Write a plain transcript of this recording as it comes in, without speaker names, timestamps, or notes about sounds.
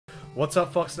What's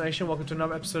up, Fox Nation? Welcome to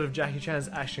another episode of Jakkī Chan's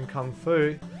Action Kung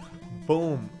Fu.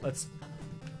 Boom. Let's...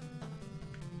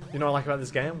 You know what I like about this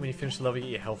game? When you finish the level, you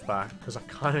get your health back. Because I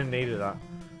kind of needed that.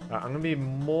 I'm going to be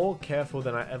more careful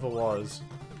than I ever was.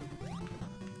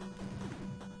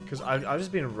 Because I've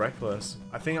just been reckless.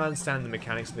 I think I understand the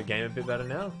mechanics of the game a bit better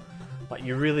now. Like,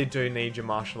 you really do need your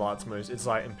martial arts moves. It's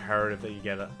like imperative that you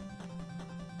get it.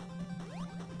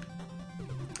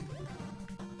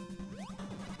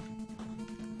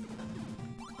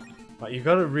 Like, you've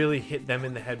got to really hit them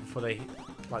in the head before they hit,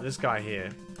 like this guy here.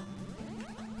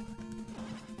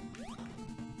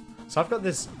 So I've got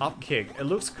this up kick. It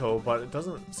looks cool, but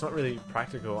it's not really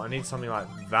practical. I need something like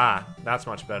that. That's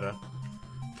much better.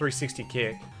 360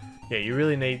 kick. Yeah, you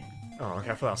really need... Oh,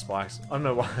 okay, I thought that was spikes. I don't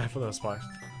know why I thought that was spikes.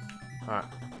 Alright.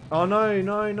 Oh,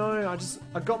 no.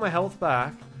 I got my health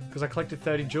back because I collected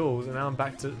 30 jewels and now I'm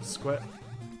back to square...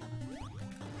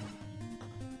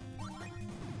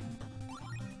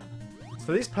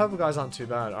 So these purple guys aren't too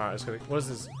bad. Alright, let's go. What is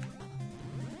this?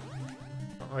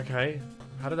 Okay.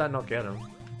 How did that not get him?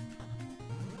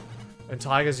 And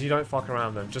tigers, you don't fuck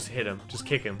around them. Just hit him. Just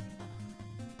kick him.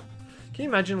 Can you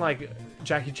imagine, like,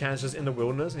 Jakkī Chan's just in the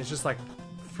wilderness and he's just, like,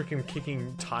 freaking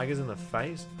kicking tigers in the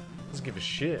face? Doesn't give a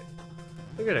shit.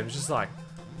 Look at him. He's just like,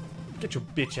 get your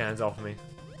bitch hands off me.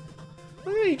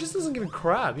 Look at him. He just doesn't give a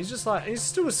crap. He's just like, he's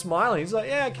still smiling. He's like,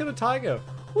 yeah, I killed a tiger.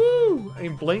 Woo! And he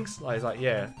blinks. Like, he's like,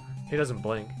 yeah. He doesn't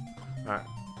blink. Alright.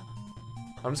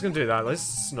 I'm just gonna do that. Those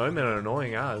snowmen are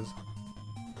annoying as.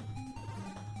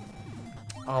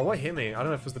 Oh, what hit me? I don't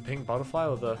know if it was the pink butterfly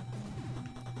or the...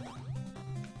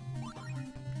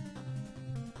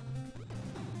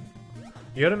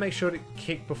 You gotta make sure to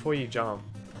kick before you jump.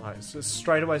 Like, so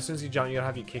straight away, as soon as you jump, you gotta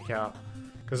have your kick out.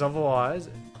 Because otherwise,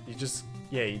 you just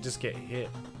get hit.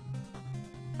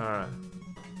 Alright.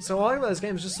 So what I like about this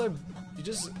game is just so...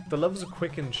 the levels are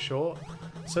quick and short.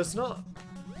 So it's not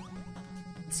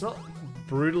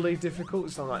brutally difficult.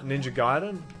 It's not like Ninja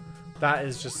Gaiden.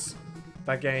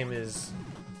 That game is,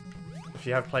 if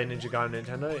you have played Ninja Gaiden on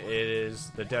Nintendo, it is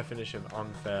the definition of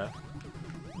unfair.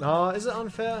 No, is it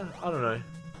unfair? I don't know.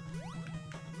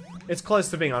 It's close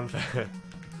to being unfair.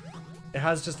 It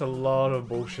has just a lot of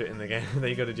bullshit in the game that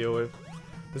you got to deal with.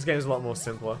 This game is a lot more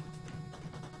simpler.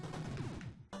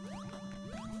 I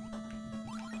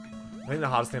think the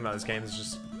hardest thing about this game is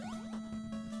just...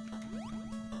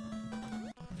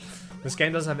 This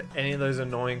game doesn't have any of those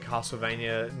annoying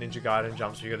Castlevania Ninja Gaiden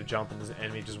jumps where you gotta jump and there's an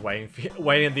enemy just waiting for you,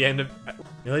 waiting at the end of... At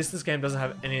least this game doesn't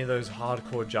have any of those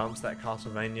hardcore jumps that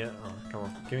Castlevania... Oh, come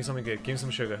on. Give me something good. Give me some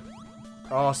sugar.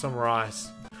 Oh, some rice.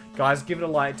 Guys, give it a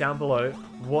like down below.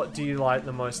 What do you like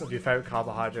the most of your favorite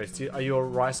carbohydrates? Are you a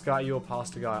rice guy? Are you a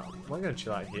pasta guy? I'm gonna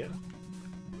chill out here.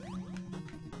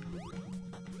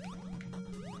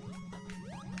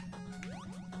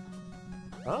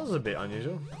 That was a bit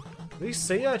unusual. These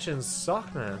sea urchins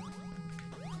suck, man.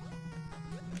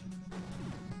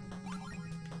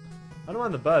 I don't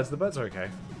mind the birds. The birds are okay.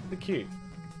 They're cute.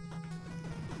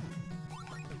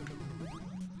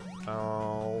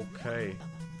 Okay.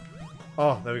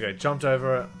 Oh, there we go. Jumped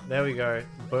over it. There we go.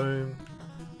 Boom.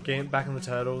 Getting back on the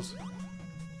turtles.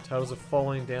 Turtles are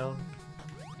falling down.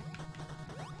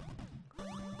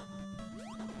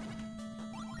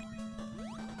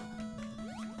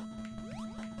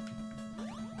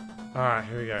 Alright,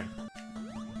 here we go.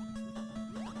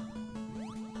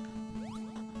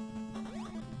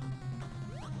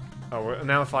 Oh,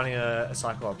 now we're fighting a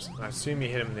Cyclops. I assume you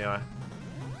hit him in the eye.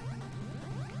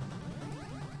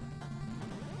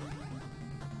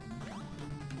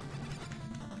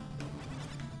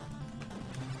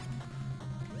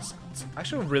 It's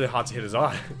actually really hard to hit his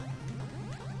eye.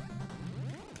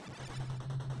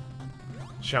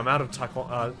 Shit, I'm out of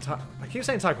Taekwondo. I keep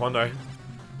saying Taekwondo.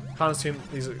 Can't assume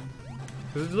these are...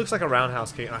 Because it looks like a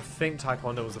roundhouse kick, and I think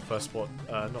Taekwondo was the first sport.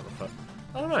 Not the first.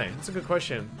 I don't know. It's a good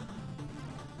question.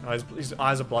 Oh, his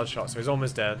eyes are bloodshot, so he's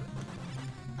almost dead.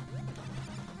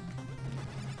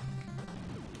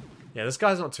 Yeah, this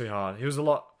guy's not too hard. He was a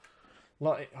lot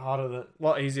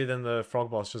easier than the frog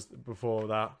boss just before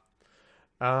that.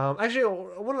 Actually,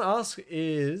 what I want to ask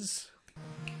is...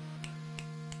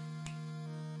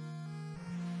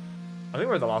 I think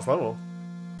we're at the last level.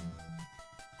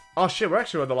 Oh shit, we're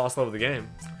actually at the last level of the game.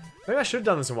 Maybe I should have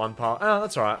done this in one part. Oh,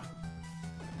 that's alright.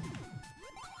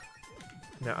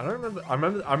 No, I don't remember. I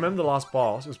remember the last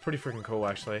boss. It was pretty freaking cool,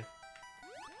 actually.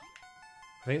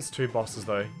 I think it's 2 bosses,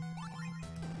 though.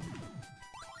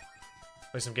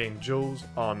 At least I'm getting jewels.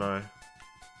 Oh, no.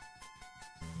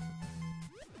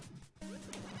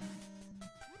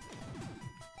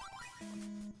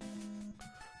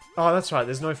 Oh, that's right.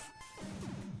 There's no...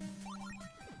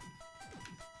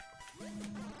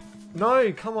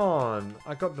 No, come on.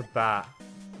 I got the bat.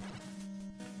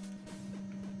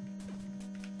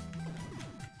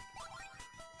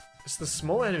 It's the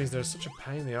small enemies that are such a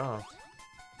pain in the ass.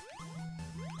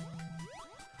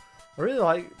 I really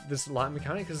like this light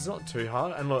mechanic because it's not too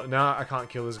hard. And look, now I can't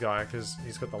kill this guy because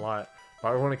he's got the light. But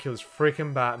I want to kill this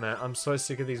freaking bat, man. I'm so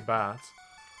sick of these bats.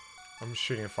 I'm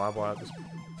shooting a fireball at this.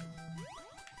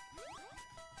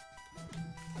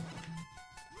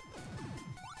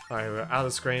 Alright, here we go. Out of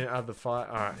the screen, out of the fire.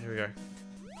 Alright, here we go.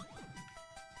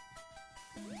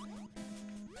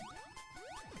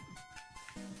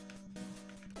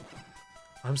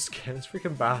 I'm scared. It's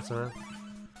freaking bat, man.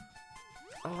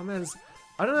 Oh, man.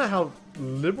 I don't know how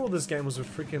liberal this game was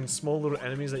with freaking small little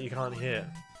enemies that you can't hit.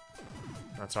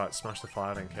 That's right. Smash the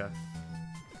fire. I don't care.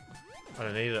 I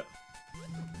don't need it.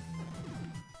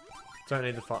 Don't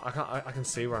need the fire. I can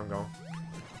see where I'm going.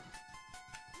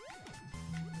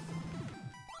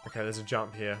 Okay, there's a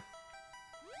jump here.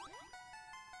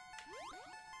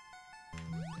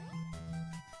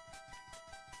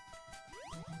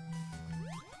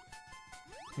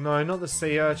 No, not the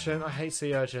sea urchin. I hate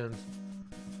sea urchins.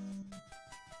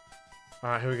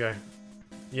 Alright, here we go.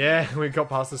 Yeah, we got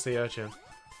past the sea urchin.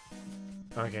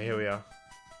 Okay, here we are.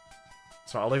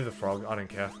 So I'll leave the frog. I don't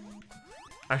care.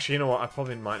 Actually, you know what? I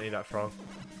probably might need that frog.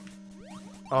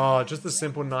 Oh, just the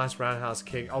simple, nice roundhouse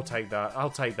kick. I'll take that. I'll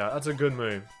take that. That's a good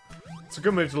move. It's a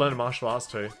good move to learn martial arts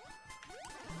too.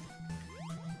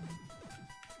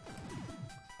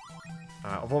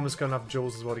 I've almost got enough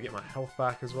jewels as well to get my health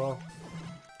back as well.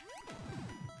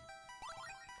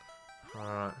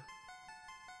 Alright.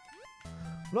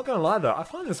 I'm not gonna lie though, I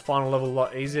find this final level a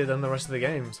lot easier than the rest of the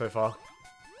game so far.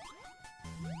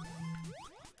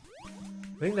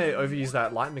 I think they overuse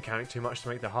that light mechanic too much to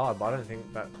make it hard, but I don't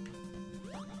think that...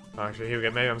 Oh, actually, here we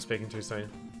go. Maybe I'm speaking too soon.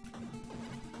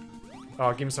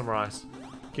 Oh, give me some rice.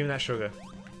 Give me that sugar.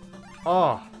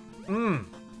 Oh,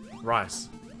 rice.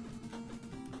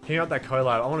 Hang out that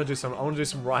collab. I want to do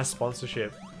some rice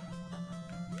sponsorship.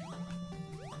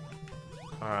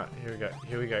 Alright, here we go.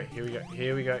 Here we go. Here we go.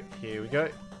 Here we go. Here we go.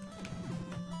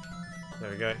 There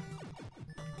we go.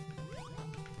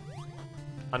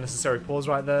 Unnecessary pause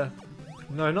right there.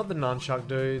 No, not the nunchuck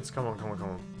dudes. Come on, come on, come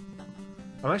on.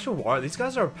 I'm actually worried. These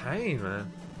guys are a pain,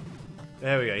 man.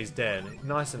 There we go. He's dead.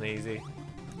 Nice and easy.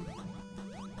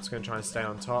 Just gonna try and stay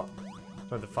on top.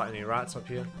 Don't have to fight any rats up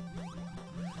here.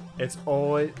 It's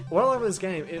always what I like about this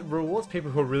game. It rewards people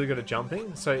who are really good at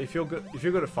jumping. So if you're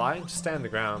good at fighting, just stay on the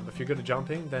ground. If you're good at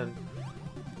jumping, then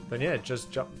yeah,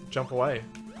 just jump away.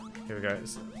 Here we go.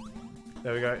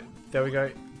 There we go. There we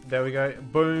go. There we go.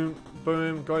 Boom,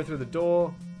 boom. Go through the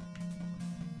door.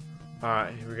 All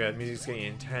right, here we go. The music's getting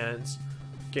intense.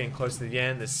 Getting close to the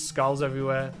end. There's skulls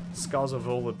everywhere. Skulls of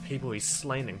all the people he's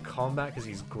slain in combat because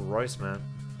he's gross, man.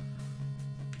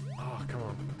 Oh, come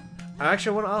on. I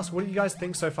actually want to ask, what do you guys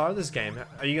think so far of this game?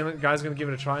 Are you guys gonna give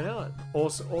it a try now?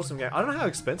 Awesome game. I don't know how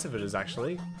expensive it is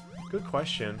actually. Good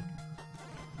question.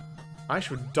 I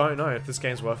actually don't know if this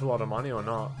game's worth a lot of money or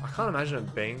not. I can't imagine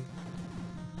it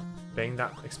being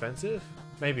that expensive.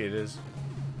 Maybe it is.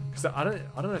 Because I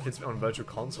don't know if it's on Virtual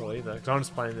Console either. Because I'm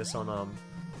just playing this on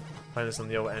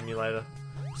the old emulator.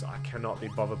 So I cannot be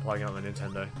bothered plugging up my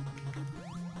Nintendo.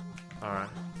 Alright.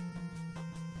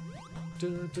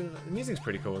 The music's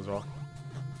pretty cool as well.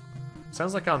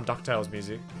 Sounds like DuckTales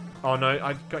music. Oh no,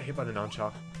 I got hit by the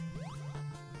nunchuck.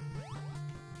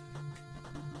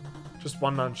 Just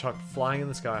one nunchuck flying in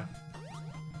the sky.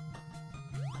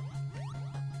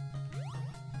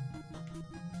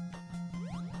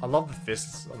 I love the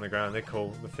fists on the ground, they're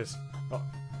cool. The fists. Oh.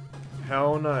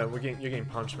 Hell no, you're getting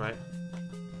punched, mate.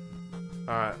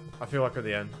 Alright, I feel like we're at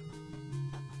the end.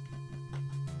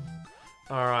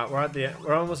 Alright,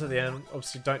 we're almost at the end.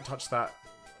 Obviously don't touch that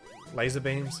laser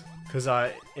beams. Because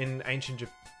in ancient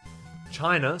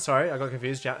China, sorry, I got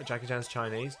confused, Jakkī Chan's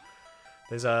Chinese.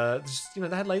 There's they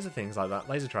had laser things like that,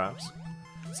 laser traps.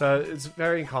 So it's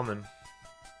very common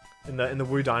in the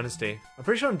Wu Dynasty. I'm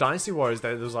pretty sure in Dynasty Warriors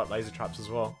there was like laser traps as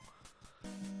well.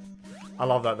 I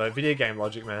love that though, video game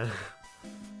logic, man.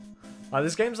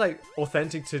 This game's like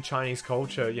authentic to Chinese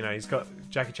culture. You know,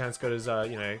 Jakkī Chan's got his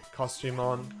costume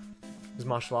on, his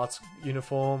martial arts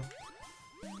uniform.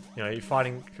 You know, you're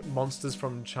fighting monsters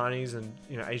from Chinese and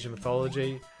Asian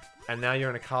mythology, and now you're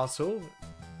in a castle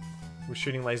with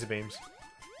shooting laser beams.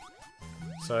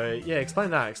 So yeah, explain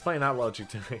that logic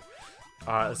to me.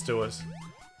 Alright, let's do this.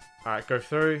 Alright, go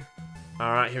through.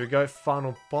 Alright, here we go.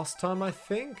 Final boss time, I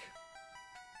think.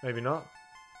 Maybe not.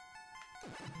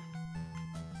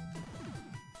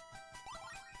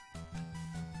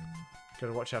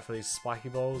 Gotta watch out for these spiky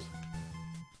balls.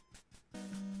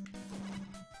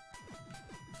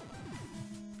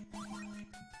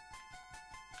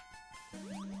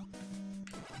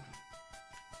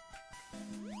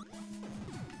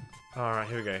 Alright,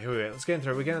 here we go, here we go. Let's get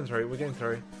through, we're getting through, we're getting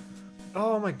through.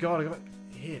 Oh my god, I got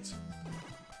hit.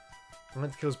 I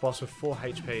meant to kill this boss with 4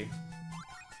 HP.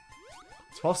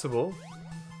 It's possible.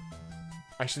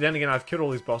 Actually, then again, I've killed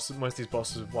all these bosses, most of these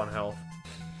bosses with 1 health.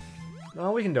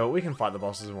 No, we can do it. We can fight the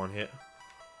bosses in 1 hit.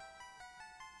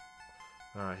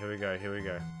 Alright, here we go, here we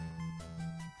go.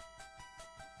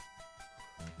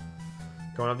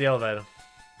 Going up the elevator.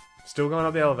 Still going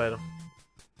up the elevator.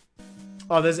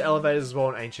 Oh, there's elevators as well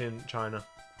in ancient China.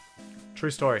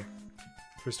 True story.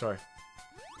 True story.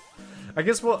 I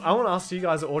guess what I want to ask you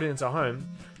guys, the audience at home,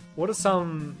 what are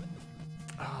some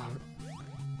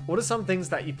things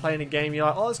that you play in a game you're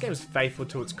like, oh, this game is faithful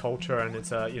to its culture and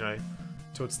its you know,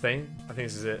 to its thing? I think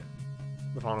this is it.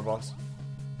 The final boss.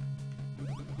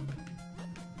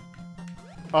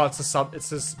 Oh, it's a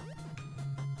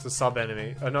sub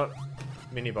enemy. Not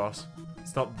mini boss.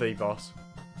 It's not the boss.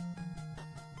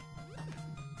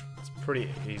 It's pretty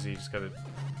easy, just gotta...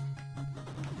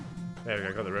 There we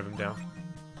go, got the rhythm down.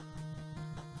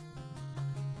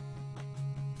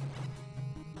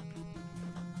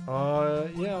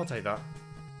 Yeah, I'll take that.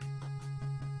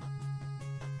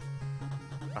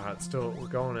 Alright, still, we're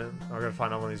going in. I'm gonna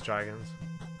find out one of these dragons.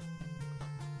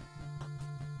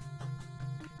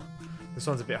 This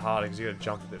one's a bit harder because you gotta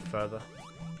jump a bit further.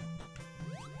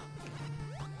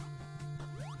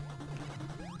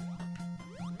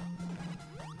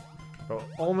 But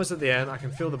almost at the end, I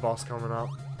can feel the boss coming up.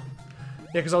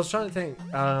 Yeah, because I was trying to think,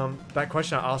 that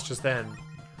question I asked just then,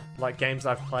 like games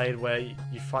I've played where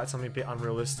you fight something a bit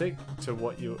unrealistic to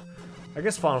what you... I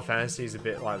guess Final Fantasy is a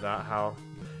bit like that, how...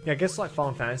 Yeah, I guess like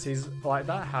Final Fantasy is like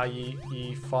that, how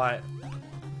you fight...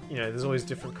 You know, there's always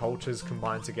different cultures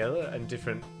combined together and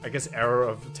different, I guess, era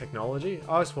of technology.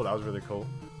 I always thought that was really cool.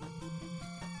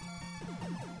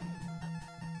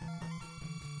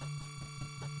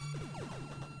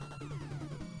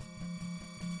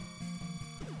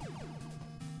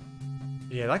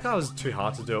 Yeah, that guy was too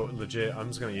hard to do it legit. I'm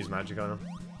just going to use magic on him.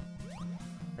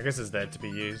 I guess it's there to be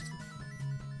used.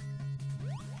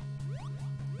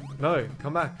 No,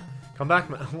 come back. Come back,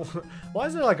 man. Why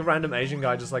is there like a random Asian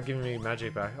guy just like giving me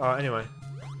magic back? Oh, anyway.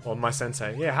 Or my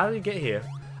sensei. Yeah, how did he get here?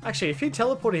 Actually, if he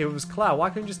teleported here with his cloud, why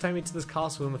couldn't you just take me to this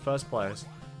castle in the first place?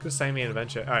 Could save me an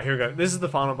adventure. Alright, here we go. This is the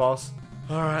final boss.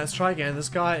 Alright, let's try again. This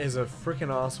guy is a freaking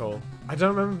asshole. I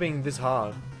don't remember being this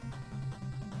hard.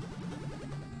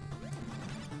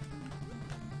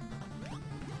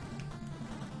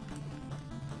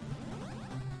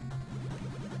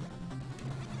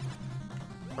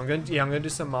 I'm gonna do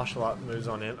some martial art moves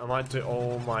on him. I might do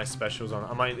all my specials on him.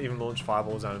 I might even launch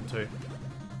fireballs at him too.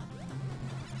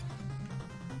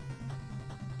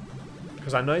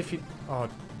 Because I know if you... Oh,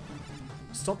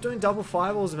 stop doing double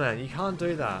fireballs, man. You can't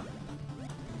do that.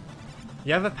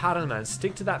 You have a pattern, man.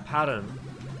 Stick to that pattern.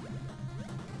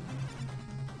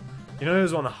 You know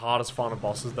who's one of the hardest final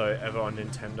bosses though ever on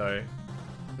Nintendo?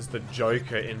 Is the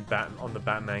Joker in on the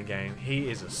Batman game.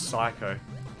 He is a psycho.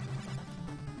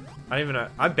 I don't even know.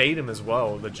 I beat him as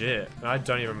well, legit. And I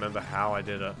don't even remember how I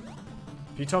did it.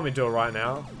 If you told me to do it right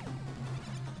now,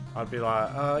 I'd be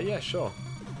like, yeah, sure.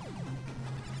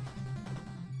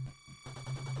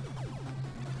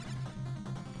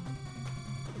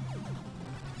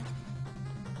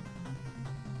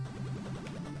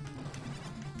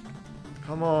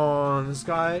 Come on, this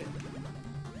guy.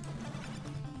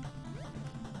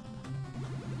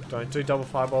 Don't do double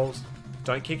fireballs.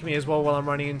 Don't kick me as well while I'm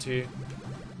running into you.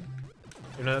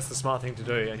 You know, that's the smart thing to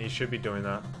do, and you should be doing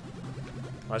that.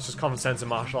 It's just common sense in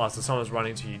martial arts. If someone's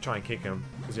running to you, try and kick him,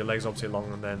 because your leg's obviously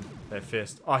longer than their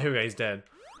fist. Oh, here we go, he's dead.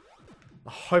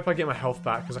 I hope I get my health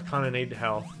back, because I kind of need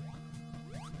health.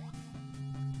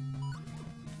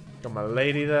 Got my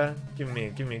lady there, giving me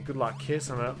a good luck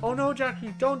kiss. I'm like, oh no,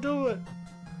 Jakkī, don't do it.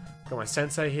 Got my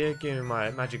sensei here, giving me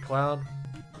my magic cloud.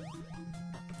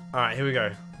 Alright, here we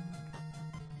go.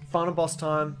 Final boss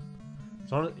time.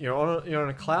 You're on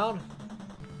a cloud.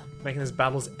 Making this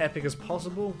battle as epic as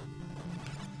possible.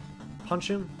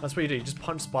 Punch him. That's what you do. You just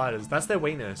punch spiders. That's their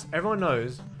weakness. Everyone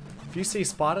knows. If you see a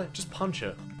spider, just punch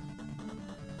it.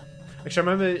 Actually,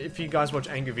 I remember if you guys watch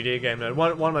Angry Video Game Nerd,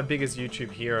 one of my biggest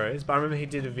YouTube heroes. But I remember he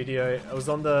did a video. It was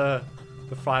on the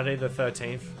Friday the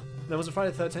 13th. No, was it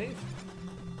Friday the 13th?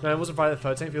 No, it wasn't Friday the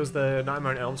 13th. It was the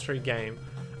Nightmare on Elm Street game.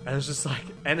 And it's just like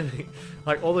enemy,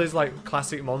 like all those like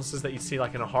classic monsters that you see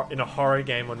like in a horror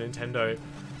game on Nintendo.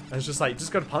 And it's just like, you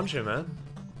just gotta punch him, man.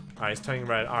 Alright, he's turning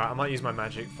red. Alright, I might use my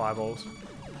magic fireballs.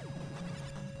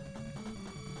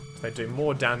 They do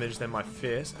more damage than my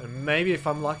fist, and maybe if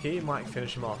I'm lucky, it might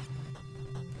finish him off.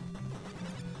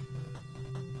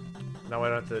 No, I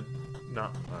don't have to. No.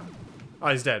 Oh,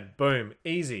 he's dead. Boom.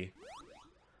 Easy.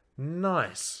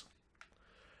 Nice.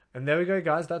 And there we go,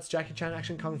 guys. That's Jakkī Chen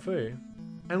Action Kung Fu.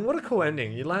 And what a cool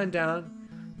ending. You land down,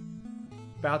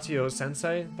 bow to your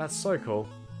sensei. That's so cool.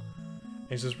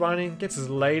 He's just running, gets his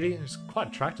lady. Who's quite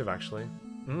attractive, actually.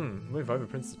 Move over,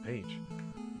 Princess Peach.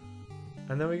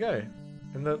 And there we go.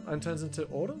 And turns into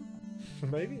autumn?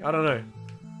 Maybe? I don't know.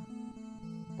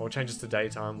 Or changes to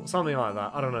daytime, or something like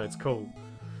that. I don't know, it's cool.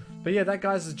 But yeah, that,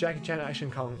 guys, is Jakkī Chen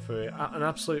Action Kung Fu. An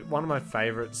absolute, one of my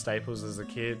favourite staples as a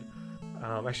kid.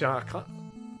 Actually, I can't...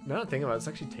 Now that I think about it, it's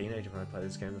actually teenager when I played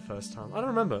this game the first time. I don't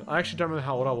remember. I actually don't remember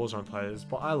how old I was when I played this,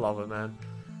 but I love it, man.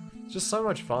 It's just so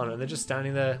much fun, and they're just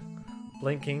standing there,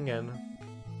 blinking, and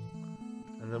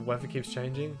the weather keeps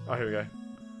changing. Oh, here we go.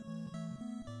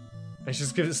 And she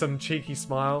just gives it some cheeky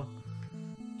smile.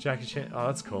 Jakkī Chen. Oh,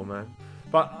 that's cool, man.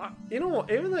 But, you know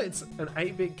what? Even though it's an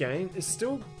 8-bit game, it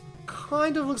still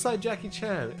kind of looks like Jakkī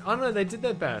Chen. I don't know, they did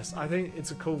their best. I think it's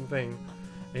a cool thing.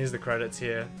 Here's the credits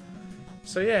here.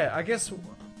 So yeah, I guess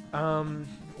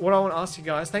what I want to ask you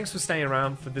guys, thanks for staying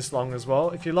around for this long as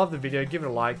well. If you love the video, give it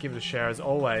a like, give it a share as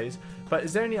always. But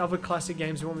is there any other classic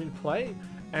games you want me to play?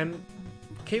 And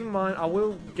keep in mind, I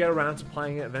will get around to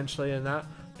playing it eventually and that.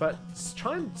 But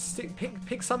try and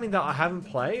pick something that I haven't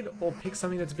played, or pick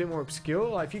something that's a bit more obscure.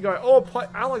 Like if you go, oh,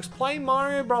 Alex, play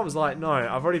Mario Bros. Like, no,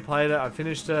 I've already played it, I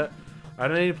finished it. I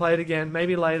don't need to play it again,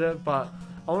 maybe later, but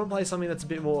I want to play something that's a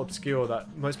bit more obscure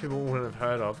that most people wouldn't have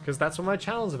heard of, because that's what my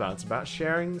channel's about. It's about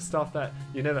sharing stuff that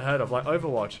you never heard of, like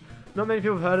Overwatch. Not many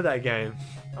people have heard of that game.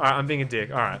 Alright, I'm being a dick,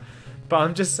 alright. But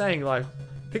I'm just saying, like,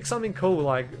 pick something cool,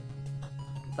 like,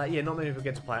 that, yeah, not many people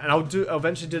get to play. And I'll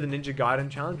eventually do the Ninja Gaiden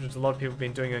challenge, which a lot of people have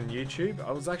been doing on YouTube.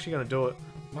 I was actually going to do it.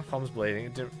 My thumb's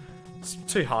bleeding. It's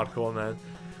too hardcore,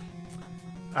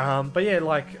 man. But yeah,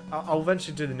 like, I'll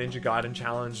eventually do the Ninja Gaiden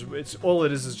challenge. All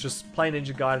it is just play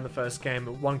Ninja Gaiden the first game,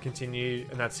 one continue,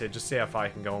 and that's it. Just see how far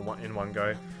you can go in one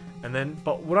go. And then,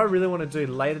 but what I really want to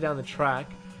do later down the track,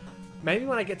 maybe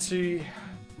when I get to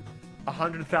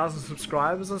 100,000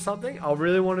 subscribers or something, I'll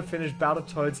really want to finish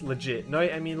Battletoads legit. No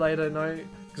emulator, no...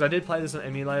 Because I did play this on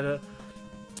emulator.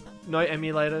 No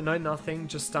emulator, no nothing.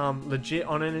 Just legit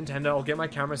on a Nintendo. I'll get my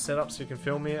camera set up so you can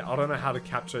film me. I don't know how to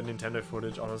capture Nintendo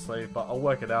footage, honestly, but I'll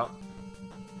work it out.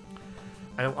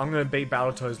 And I'm going to beat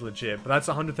Battletoads legit. But that's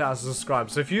 100,000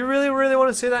 subscribers. So if you really, really want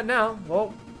to see that now,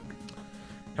 well,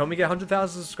 help me get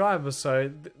 100,000 subscribers. So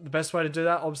the best way to do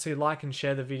that, obviously, like and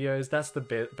share the videos. That's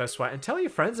the best way. And tell your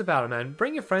friends about it, man.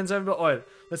 Bring your friends over. Oh,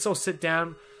 let's all sit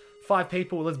down. 5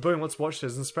 people, let's watch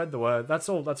this and spread the word. That's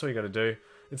all you gotta do.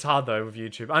 It's hard though with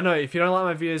YouTube. I know, if you don't like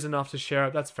my videos enough to share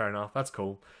it, that's fair enough. That's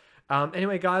cool.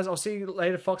 Anyway, guys, I'll see you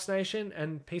later, Fox Nation,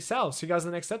 and peace out. See you guys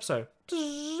in the next episode.